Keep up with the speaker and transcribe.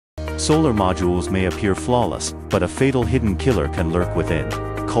Solar modules may appear flawless, but a fatal hidden killer can lurk within.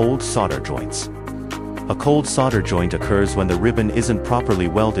 Cold solder joints. A cold solder joint occurs when the ribbon isn't properly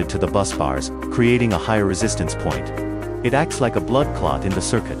welded to the bus bars, creating a higher resistance point. It acts like a blood clot in the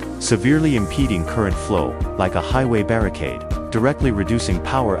circuit, severely impeding current flow, like a highway barricade, directly reducing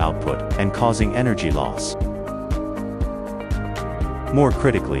power output and causing energy loss. More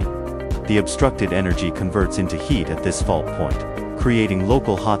critically, the obstructed energy converts into heat at this fault point, creating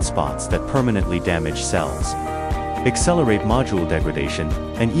local hotspots that permanently damage cells, accelerate module degradation,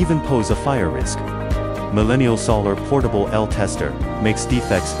 and even pose a fire risk. Millennial Solar Portable L Tester makes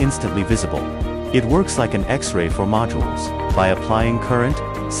defects instantly visible. It works like an X-ray for modules. By applying current,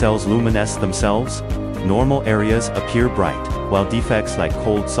 cells luminesce themselves. Normal areas appear bright, while defects like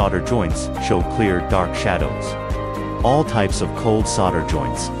cold solder joints show clear, dark shadows. All types of cold solder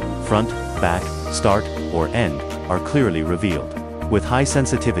joints, front, back, start, or end, are clearly revealed, with high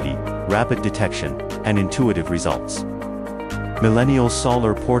sensitivity, rapid detection, and intuitive results. Millennial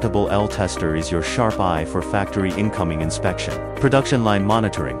Solar Portable L Tester is your sharp eye for factory incoming inspection, production line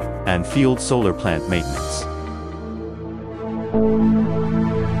monitoring, and field solar plant maintenance.